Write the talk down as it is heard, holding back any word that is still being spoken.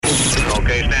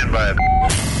Okay, stand by.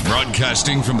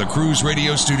 Broadcasting from the Cruise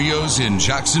Radio Studios in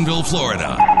Jacksonville,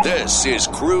 Florida. This is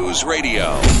Cruise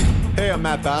Radio. Hey, I'm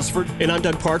Matt Bassford. And I'm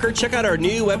Doug Parker. Check out our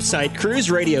new website,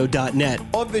 cruiseradio.net.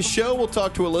 On this show, we'll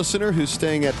talk to a listener who's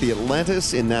staying at the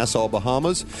Atlantis in Nassau,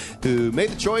 Bahamas, who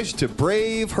made the choice to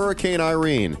brave Hurricane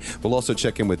Irene. We'll also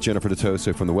check in with Jennifer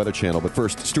DeToso from the Weather Channel. But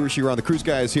first, Stuart Shearer on the Cruise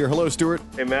Guy is here. Hello, Stuart.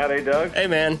 Hey, Matt. Hey, Doug. Hey,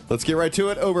 man. Let's get right to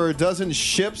it. Over a dozen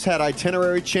ships had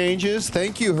itinerary changes.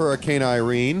 Thank you, Hurricane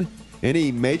Irene.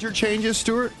 Any major changes,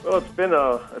 Stuart? Well, it's been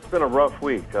a rough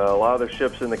week. A lot of the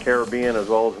ships in the Caribbean as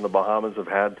well as in the Bahamas have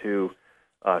had to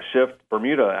shift.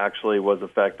 Bermuda actually was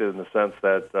affected in the sense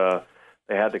that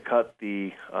they had to cut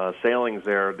the sailings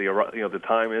there. The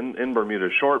time in Bermuda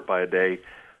short by a day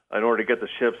in order to get the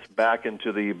ships back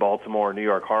into the Baltimore and New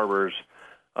York harbors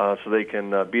so they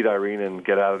can beat Irene and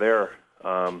get out of there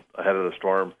ahead of the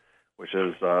storm, which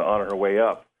is on her way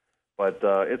up. But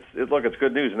it's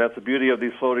good news, and that's the beauty of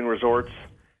these floating resorts.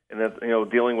 And that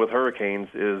dealing with hurricanes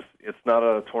is it's not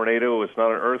a tornado, it's not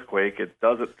an earthquake. It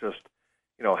doesn't just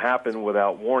happen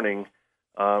without warning,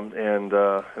 and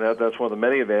that's one of the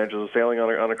many advantages of sailing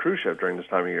on a cruise ship during this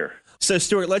time of year. So,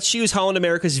 Stuart, let's use Holland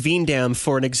America's Veendam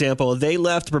for an example. They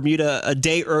left Bermuda a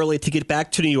day early to get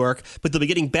back to New York, but they'll be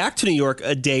getting back to New York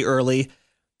a day early.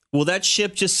 Will that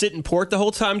ship just sit in port the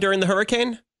whole time during the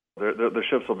hurricane? The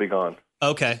ships will be gone.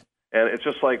 Okay. And it's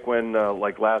just like when,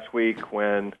 like last week,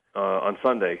 when on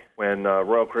Sunday, when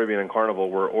Royal Caribbean and Carnival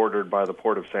were ordered by the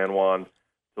port of San Juan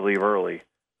to leave early.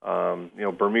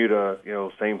 Bermuda,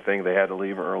 same thing. They had to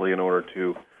leave early in order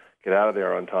to get out of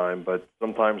there on time. But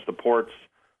sometimes the ports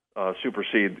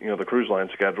supersede, the cruise line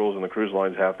schedules, and the cruise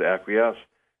lines have to acquiesce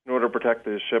in order to protect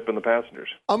the ship and the passengers.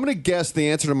 I'm going to guess the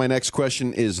answer to my next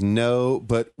question is no.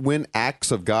 But when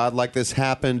acts of God like this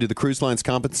happen, do the cruise lines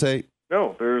compensate?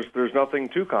 No, there's nothing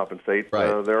to compensate.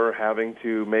 Right. They're having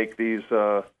to make these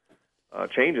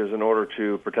changes in order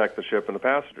to protect the ship and the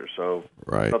passengers. So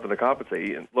right. Nothing to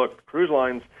compensate. And look, cruise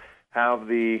lines have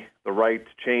the right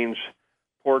to change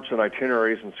ports and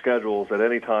itineraries and schedules at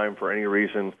any time for any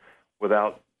reason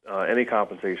without any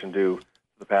compensation due to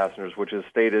the passengers, which is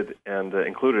stated and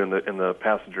included in the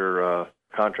passenger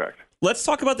contract. Let's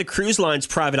talk about the cruise line's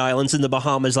private islands in the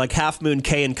Bahamas, like Half Moon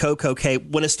Cay and Coco Cay.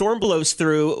 When a storm blows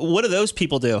through, what do those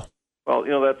people do? Well,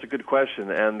 that's a good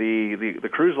question. And the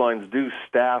cruise lines do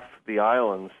staff the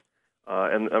islands.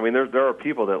 And, I mean, there are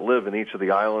people that live in each of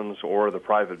the islands or the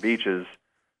private beaches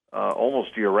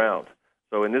almost year-round.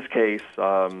 So in this case,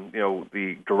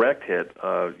 the direct hit,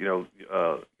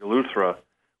 Eleuthera,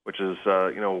 which is,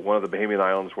 one of the Bahamian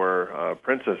islands where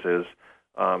Princess is,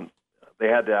 they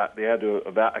had to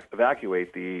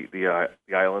evacuate the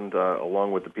island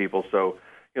along with the people. So,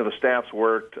 the staffs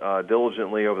worked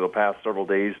diligently over the past several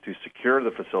days to secure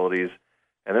the facilities,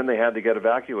 and then they had to get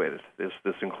evacuated.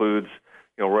 This includes,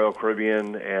 Royal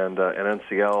Caribbean and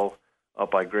NCL up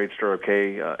by Great Stirrup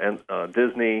Cay, and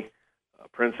Disney,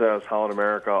 Princess, Holland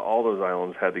America. All those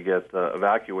islands had to get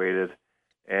evacuated,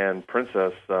 and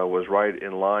Princess was right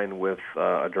in line with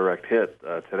a direct hit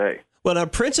today. Well, now,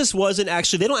 Princess they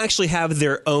don't actually have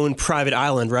their own private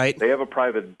island, right? They have a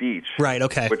private beach. Right,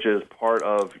 okay. Which is part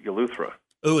of Eleuthera.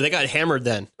 Oh, they got hammered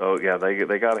then. So, yeah,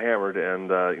 they got hammered,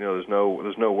 and, there's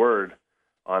no word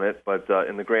on it. But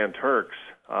in the Grand Turks,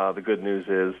 the good news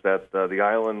is that the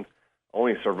island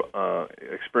only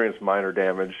experienced minor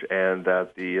damage, and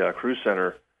that the cruise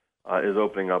center is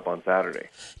opening up on Saturday.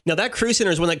 Now, that cruise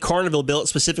center is one that Carnival built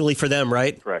specifically for them,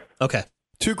 right? Correct. Okay.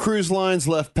 2 cruise lines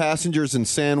left passengers in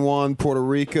San Juan, Puerto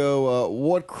Rico.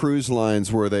 What cruise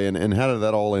lines were they, and how did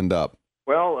that all end up?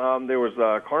 Well, there was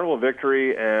Carnival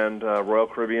Victory and Royal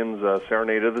Caribbean's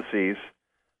Serenade of the Seas.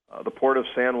 The port of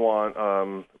San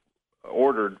Juan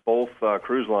ordered both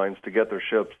cruise lines to get their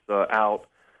ships out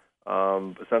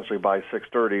essentially by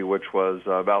 6:30, which was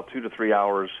about 2 to 3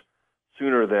 hours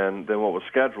sooner than what was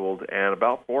scheduled, and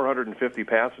about 450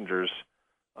 passengers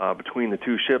between the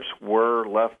two ships were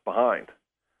left behind.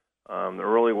 There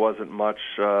really wasn't much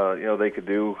they could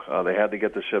do. They had to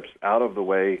get the ships out of the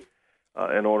way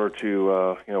in order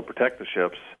to protect the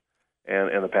ships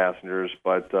and the passengers.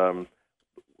 But the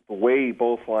way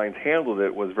both lines handled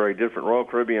it was very different. Royal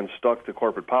Caribbean stuck to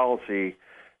corporate policy,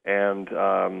 and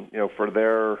for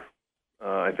their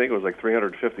I think it was like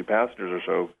 350 passengers or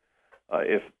so,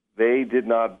 if they did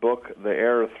not book the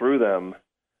air through them,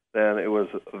 then it was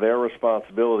their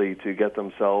responsibility to get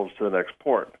themselves to the next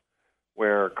port.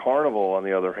 Where Carnival, on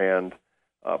the other hand,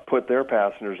 put their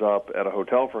passengers up at a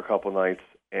hotel for a couple of nights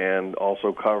and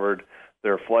also covered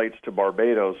their flights to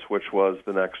Barbados, which was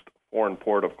the next foreign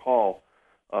port of call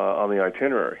on the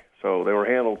itinerary. So they were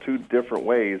handled 2 different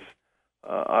ways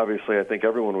obviously I think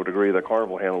everyone would agree that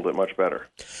Carnival handled it much better.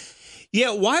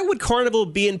 Yeah, why would Carnival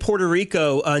be in Puerto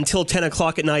Rico until 10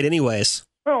 o'clock at night anyways?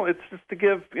 Well, it's just to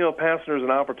give passengers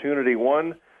an opportunity.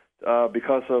 One,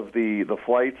 because of the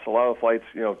flights, a lot of flights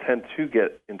tend to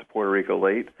get into Puerto Rico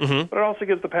late, but it also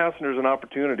gives the passengers an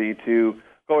opportunity to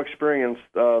go experience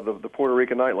the Puerto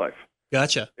Rican nightlife.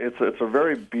 Gotcha. It's a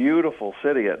very beautiful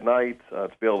city at night, to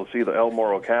be able to see the El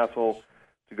Morro Castle,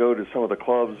 to go to some of the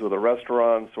clubs or the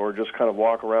restaurants, or just kind of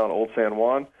walk around Old San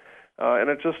Juan. And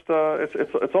it just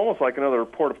it's almost like another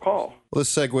port of call. Well,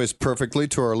 this segues perfectly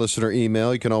to our listener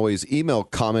email. You can always email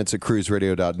comments at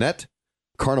cruiseradio.net.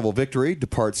 Carnival Victory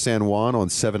departs San Juan on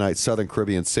 7-night Southern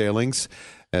Caribbean sailings.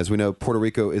 As we know, Puerto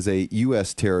Rico is a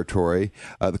U.S. territory.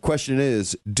 The question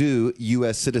is, do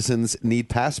U.S. citizens need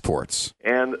passports?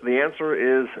 And the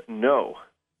answer is no,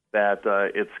 that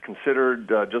it's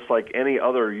considered just like any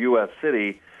other U.S.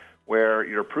 city where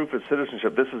your proof of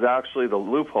citizenship, this is actually the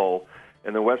loophole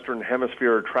in the Western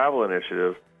Hemisphere Travel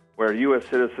Initiative, where U.S.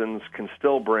 citizens can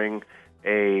still bring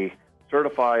a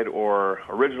certified or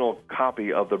original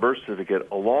copy of the birth certificate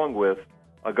along with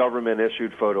a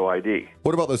government-issued photo ID.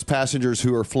 What about those passengers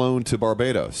who are flown to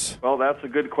Barbados? Well, that's a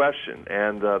good question,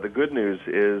 and the good news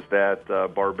is that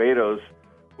Barbados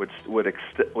would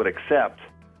accept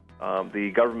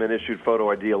the government-issued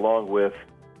photo ID along with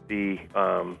the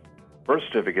birth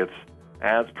certificates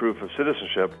as proof of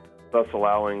citizenship, thus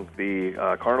allowing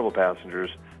the Carnival passengers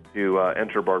to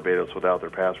enter Barbados without their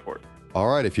passport. All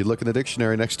right, if you look in the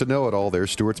dictionary next to know-it-all,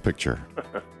 there's Stuart's picture.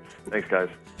 Thanks, guys.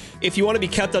 If you want to be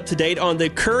kept up to date on the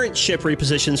current ship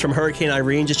repositions from Hurricane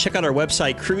Irene, just check out our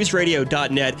website,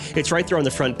 cruiseradio.net. It's right there on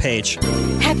the front page.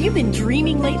 Have you been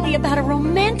dreaming lately about a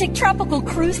romantic tropical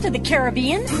cruise to the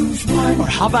Caribbean? Cruise One. Or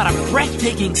how about a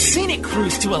breathtaking scenic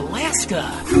cruise to Alaska?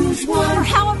 Cruise One. Or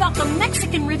how about the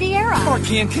Mexican Riviera? Or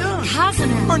Cancun?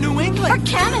 Cozumel? Or New England? Or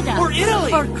Canada? Or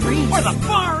Italy? Or Greece? Or the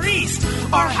Far East?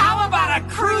 Or how about a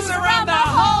cruise around the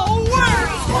whole world?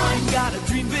 Cruise One. Got a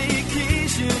dream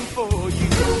vacation for you.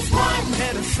 Cruise One.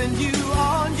 And to send you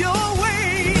on your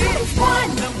way. Cruise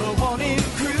One. Number one in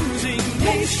cruising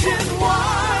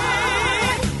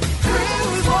nationwide.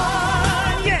 Cruise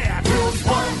One. Yeah. Cruise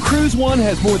One. Cruise One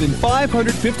has more than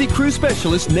 550 cruise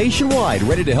specialists nationwide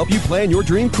ready to help you plan your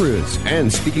dream cruise.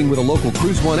 And speaking with a local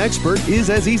Cruise One expert is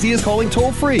as easy as calling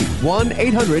toll-free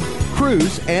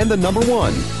 1-800-CRUISE and the number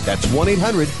 1. That's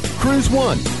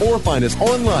 1-800-CRUISE-1. Or find us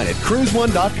online at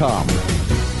cruiseone.com.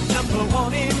 Number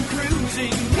one in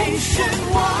cruising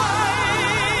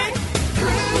nationwide.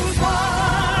 Cruise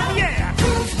One. Yeah.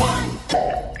 Cruise One.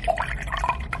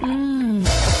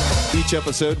 Each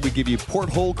episode, we give you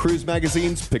Porthole Cruise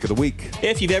Magazine's Pick of the Week.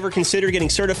 If you've ever considered getting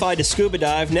certified to scuba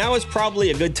dive, now is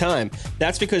probably a good time.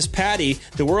 That's because PADI,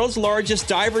 the world's largest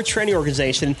diver training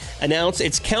organization, announced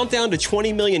its Countdown to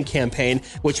 20 Million campaign,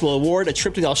 which will award a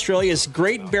trip to Australia's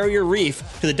Great Barrier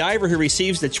Reef to the diver who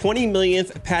receives the 20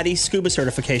 millionth PADI scuba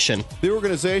certification. The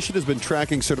organization has been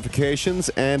tracking certifications,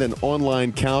 and an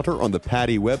online counter on the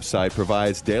PADI website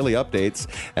provides daily updates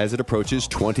as it approaches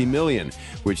 20 million,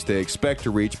 which they expect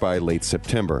to reach by late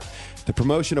September. The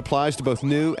promotion applies to both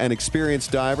new and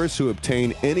experienced divers who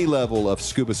obtain any level of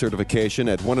scuba certification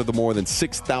at one of the more than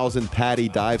 6,000 PADI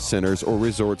dive centers or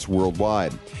resorts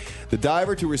worldwide. The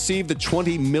diver to receive the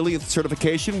 20 millionth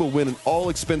certification will win an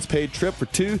all-expense-paid trip for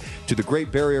two to the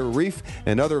Great Barrier Reef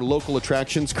and other local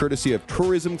attractions courtesy of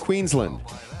Tourism Queensland.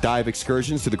 Dive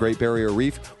excursions to the Great Barrier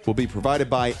Reef will be provided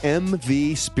by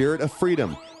MV Spirit of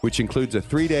Freedom, which includes a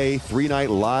 3-day, 3-night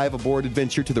live aboard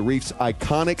adventure to the reef's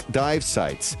iconic dive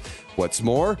sites. What's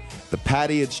more, the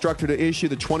PADI instructor to issue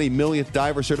the 20 millionth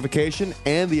diver certification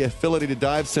and the affiliated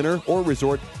dive center or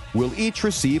resort will each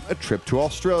receive a trip to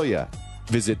Australia.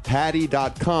 Visit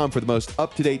PADI.com for the most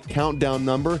up-to-date countdown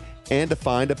number and to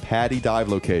find a PADI dive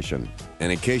location.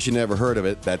 And in case you never heard of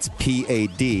it, that's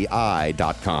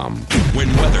PADI.com.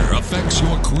 When weather affects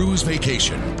your cruise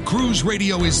vacation, Cruise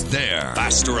Radio is there.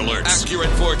 Faster alerts,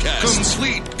 accurate forecasts,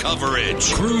 complete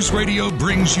coverage. Cruise Radio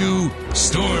brings you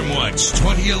Storm Watch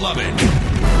 2011.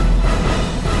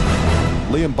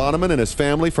 Liam Bonneman and his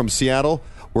family from Seattle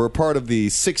were a part of the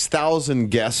 6,000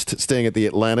 guests staying at the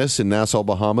Atlantis in Nassau,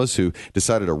 Bahamas, who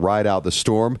decided to ride out the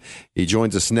storm. He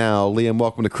joins us now. Liam,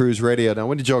 welcome to Cruise Radio. Now,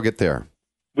 when did y'all get there?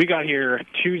 We got here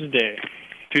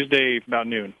Tuesday about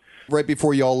noon. Right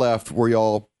before y'all left, were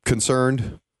y'all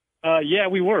concerned? Yeah,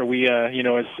 we were. We,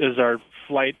 as our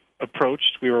flight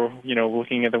approached, we were,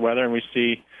 looking at the weather, and we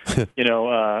see, it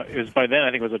was by then,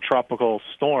 I think it was a tropical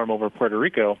storm over Puerto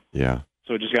Rico. Yeah.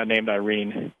 So it just got named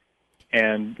Irene.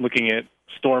 And looking at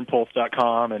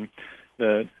stormpulse.com and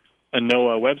the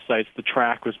NOAA websites, the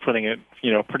track was putting it,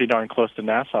 pretty darn close to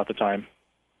Nassau at the time.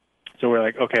 So we're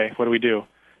like, okay, what do we do?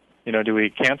 Do we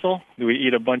cancel? Do we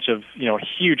eat a bunch of,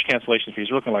 huge cancellation fees?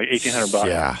 We're looking like $1,800.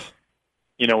 Yeah.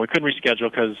 We couldn't reschedule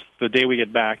because the day we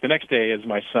get back, the next day is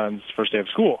my son's first day of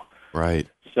school. Right.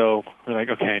 So we're like,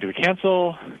 okay, do we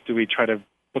cancel? Do we try to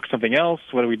book something else?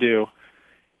 What do we do?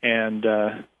 And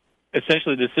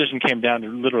essentially the decision came down to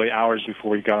literally hours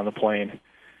before we got on the plane.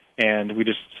 And we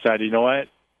just decided, you know what?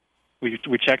 We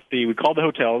called the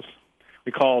hotels.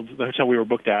 We called the hotel we were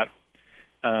booked at.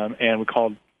 And we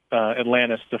called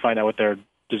Atlantis to find out what their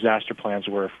disaster plans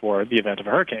were for the event of a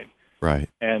hurricane. Right.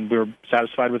 And we were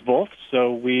satisfied with both,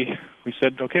 so we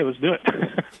said, okay, let's do it.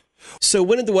 So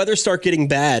when did the weather start getting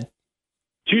bad?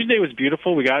 Tuesday was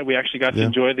beautiful. We actually got to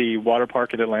enjoy the water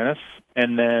park at Atlantis,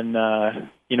 and then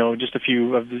just a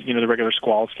few of the regular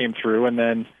squalls came through, and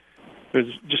then it was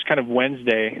just kind of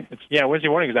Wednesday. Wednesday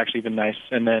morning was actually even nice,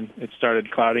 and then it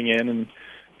started clouding in, and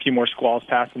a few more squalls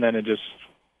passed, and then it just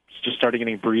started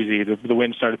getting breezy. The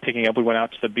wind started picking up. We went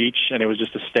out to the beach, and it was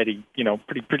just a steady,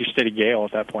 pretty steady gale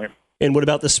at that point. And what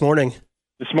about this morning?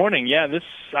 This morning,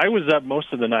 I was up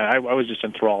most of the night. I was just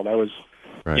enthralled. I was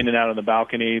in and out on the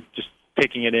balcony, just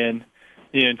taking it in.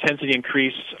 The intensity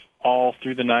increased all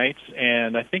through the night,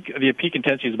 and I think the peak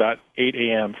intensity is about 8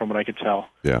 a.m. from what I could tell.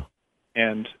 Yeah.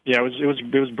 And it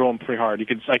was blowing pretty hard.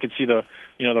 I could see the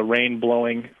the rain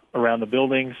blowing around the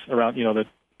buildings, around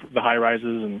the high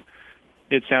rises, and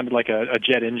it sounded like a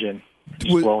jet engine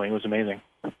just blowing. It was amazing.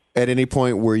 At any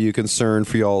point, were you concerned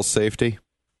for y'all's safety?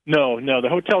 No. The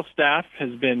hotel staff has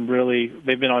been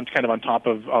they've been on top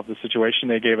of the situation.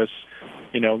 They gave us,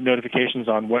 notifications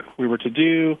on what we were to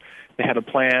do. They had a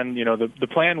plan. The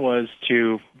plan was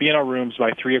to be in our rooms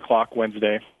by 3 o'clock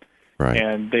Wednesday. Right.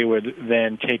 And they would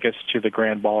then take us to the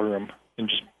grand ballroom and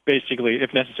just basically,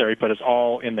 if necessary, put us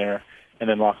all in there and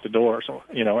then lock the door. So,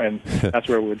 and that's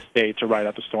where we would stay to ride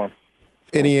out the storm.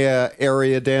 Any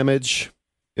area damage?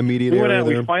 Immediate area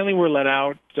there? We finally were let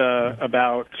out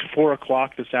about 4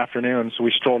 o'clock this afternoon, so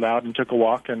we strolled out and took a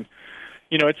walk. And,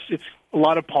 it's a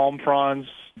lot of palm fronds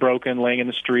broken, laying in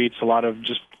the streets, a lot of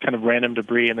just kind of random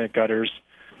debris in the gutters,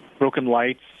 broken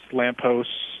lights,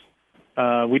 lampposts.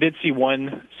 We did see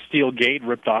one steel gate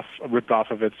ripped off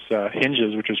of its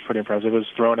hinges, which was pretty impressive. It was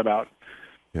thrown about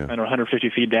 150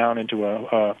 feet down into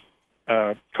a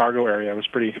cargo area. It was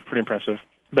pretty impressive.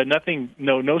 But nothing,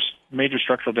 no major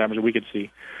structural damage that we could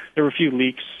see. There were a few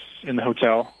leaks in the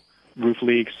hotel, roof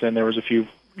leaks, and there was a few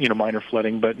minor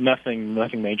flooding, but nothing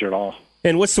major at all.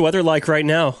 And what's the weather like right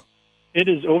now? It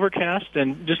is overcast,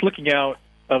 and just looking out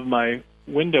of my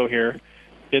window here,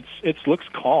 it looks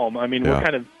calm. I mean, we're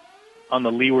kind of on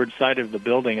the leeward side of the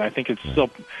building. I think it's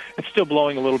still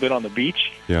blowing a little bit on the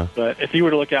beach. Yeah. But if you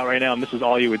were to look out right now, and this is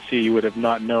all you would see, you would have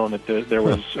not known that there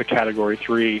was a Category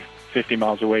 3 50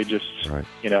 miles away just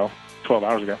 12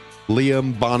 hours ago.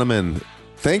 Liam Bonneman,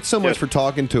 thanks so much for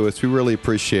talking to us. We really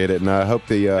appreciate it, and I hope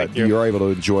that you're able to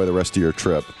enjoy the rest of your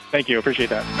trip. Thank you. Appreciate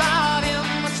that.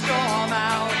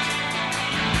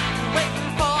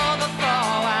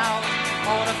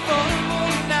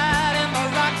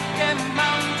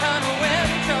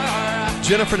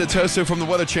 Jennifer Natoso from the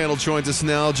Weather Channel joins us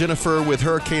now. Jennifer, with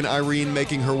Hurricane Irene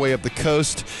making her way up the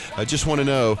coast, I just want to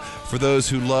know, for those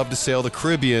who love to sail the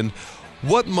Caribbean,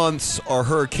 what months are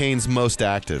hurricanes most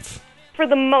active? For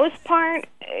the most part,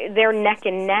 they're neck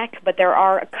and neck, but there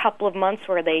are a couple of months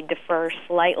where they differ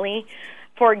slightly.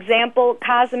 For example,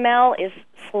 Cozumel is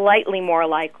slightly more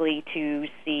likely to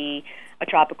see a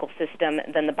tropical system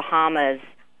than the Bahamas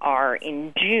are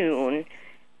in June.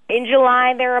 In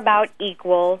July, they're about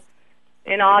equal.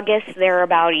 In August, they're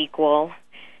about equal.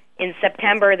 In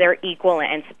September, they're equal,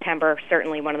 and September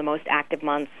certainly one of the most active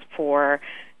months for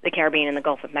the Caribbean and the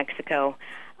Gulf of Mexico.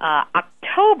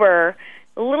 October,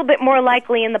 a little bit more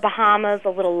likely in the Bahamas, a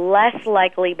little less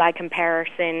likely by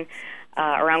comparison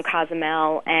around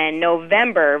Cozumel, and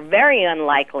November, very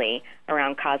unlikely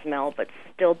around Cozumel, but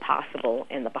still possible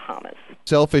in the Bahamas.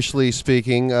 Selfishly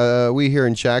speaking, we here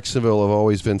in Jacksonville have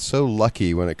always been so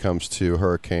lucky when it comes to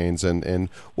hurricanes. And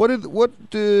what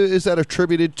is that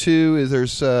attributed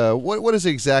to? What is it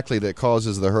exactly that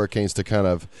causes the hurricanes to kind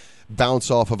of bounce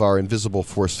off of our invisible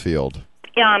force field?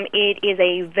 It is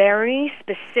a very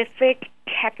specific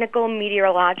technical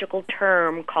meteorological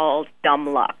term called dumb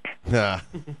luck. I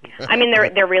mean,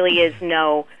 there really is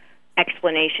no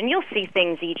explanation. You'll see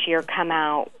things each year come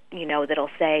out, that'll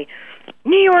say,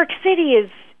 New York City is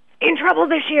in trouble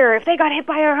this year. If they got hit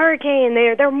by a hurricane,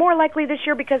 they're more likely this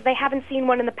year because they haven't seen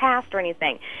one in the past or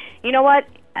anything. You know what?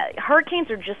 Hurricanes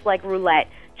are just like roulette.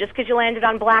 Just because you landed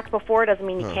on black before doesn't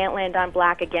mean you can't land on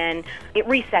black again. It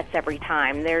resets every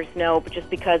time. There's no, just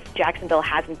because Jacksonville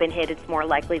hasn't been hit, it's more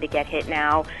likely to get hit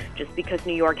now. Just because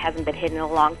New York hasn't been hit in a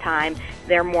long time,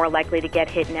 they're more likely to get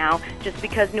hit now. Just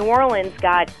because New Orleans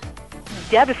got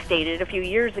devastated a few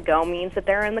years ago means that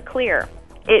they're in the clear.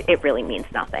 It really means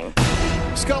nothing.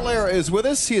 Scott Lara is with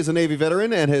us. He is a Navy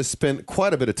veteran and has spent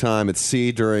quite a bit of time at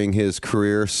sea during his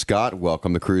career. Scott,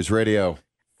 welcome to Cruise Radio.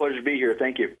 Pleasure to be here.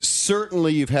 Thank you.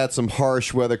 Certainly you've had some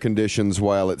harsh weather conditions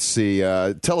while at sea.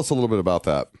 Tell us a little bit about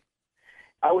that.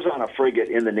 I was on a frigate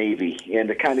in the Navy, and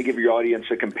to kind of give your audience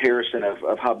a comparison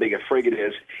of how big a frigate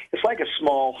is, it's like a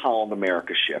small Holland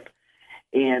America ship.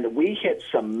 And we hit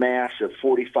some massive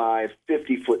 45,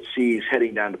 50-foot seas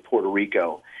heading down to Puerto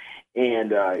Rico.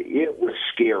 And it was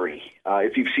scary.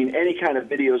 If you've seen any kind of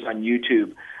videos on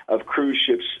YouTube of cruise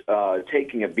ships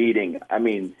taking a beating, I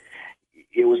mean,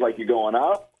 it was like you're going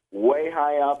up, way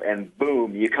high up, and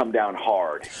boom, you come down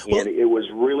hard. And it was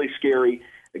really scary.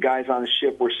 The guys on the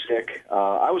ship were sick.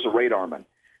 I was a radarman,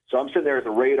 so I'm sitting there at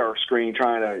the radar screen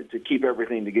trying to keep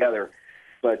everything together.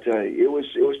 But it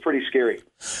was pretty scary.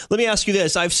 Let me ask you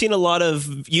this. I've seen a lot of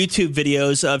YouTube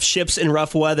videos of ships in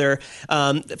rough weather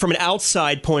from an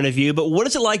outside point of view, but what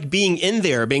is it like being in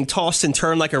there, being tossed and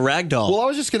turned like a rag doll? Well, I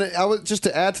was just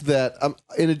to add to that,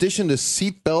 in addition to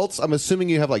seat belts, I'm assuming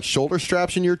you have like shoulder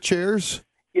straps in your chairs?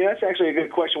 Yeah, that's actually a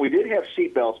good question. We did have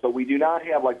seat belts, but we do not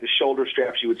have like the shoulder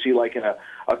straps you would see like in a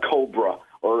Cobra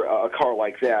or a car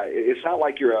like that. It's not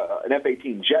like you're an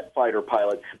F-18 jet fighter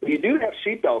pilot, but you do have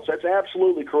seat belts. That's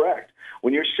absolutely correct.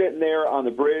 When you're sitting there on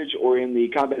the bridge or in the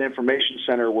Combat Information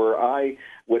Center where I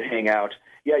would hang out,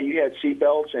 yeah, you had seat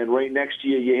belts, and right next to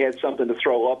you, you had something to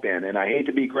throw up in. And I hate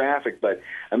to be graphic, but,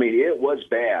 I mean, it was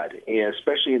bad, and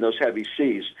especially in those heavy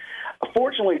seas.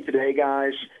 Fortunately today,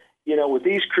 guys, you know, with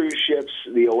these cruise ships,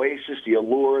 the Oasis, the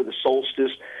Allure, the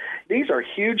Solstice, these are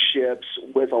huge ships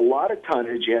with a lot of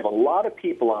tonnage. You have a lot of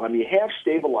people on them. You have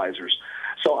stabilizers.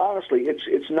 So honestly,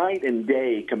 it's night and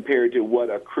day compared to what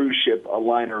a cruise ship, a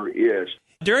liner is.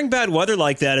 During bad weather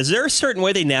like that, is there a certain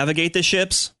way they navigate the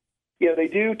ships? Yeah, they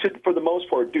do, for the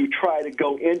most part, do try to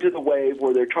go into the wave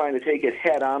where they're trying to take it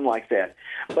head on like that.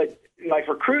 But like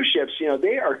for cruise ships, you know,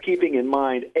 they are keeping in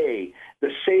mind, A, the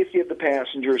safety of the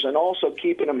passengers and also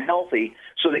keeping them healthy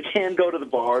so they can go to the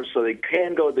bars, so they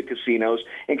can go to the casinos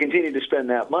and continue to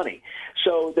spend that money.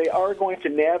 So they are going to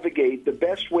navigate the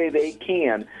best way they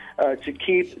can to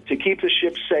keep the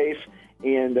ship safe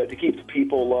and to keep the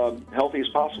people healthy as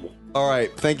possible. All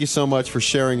right. Thank you so much for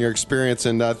sharing your experience,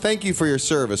 and thank you for your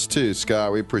service, too,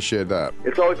 Scott. We appreciate that.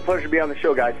 It's always a pleasure to be on the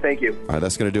show, guys. Thank you. All right,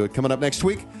 that's going to do it. Coming up next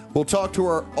week, we'll talk to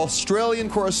our Australian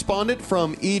correspondent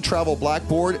from eTravel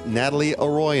Blackboard, Natalie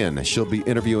Arroyan. She'll be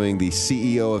interviewing the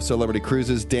CEO of Celebrity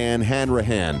Cruises, Dan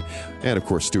Hanrahan. And, of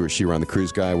course, Stuart Shearer on The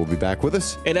Cruise Guy will be back with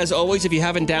us. And as always, if you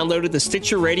haven't downloaded the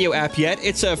Stitcher Radio app yet,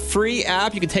 it's a free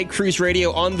app. You can take Cruise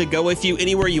Radio on the go with you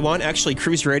anywhere you want. Actually,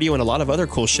 Cruise Radio and a lot of other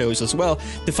cool shows as well.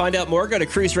 To find out more, go to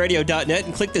cruiseradio.net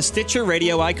and click the Stitcher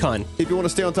Radio icon. If you want to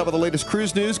stay on top of the latest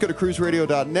cruise news, go to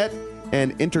cruiseradio.net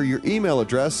and enter your email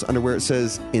address under where it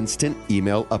says Instant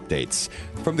Email Updates.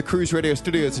 From the Cruise Radio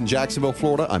studios in Jacksonville,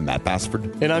 Florida, I'm Matt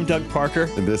Bassford. And I'm Doug Parker.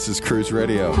 And this is Cruise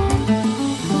Radio.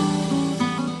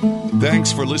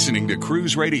 Thanks for listening to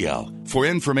Cruise Radio. For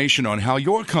information on how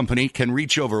your company can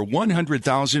reach over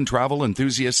 100,000 travel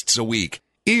enthusiasts a week,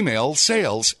 email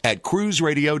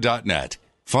sales@cruiseradio.net.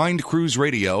 Find Cruise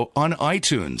Radio on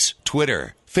iTunes,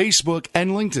 Twitter, Facebook,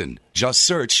 and LinkedIn. Just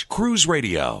search Cruise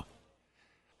Radio.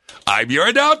 I'm your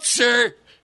announcer,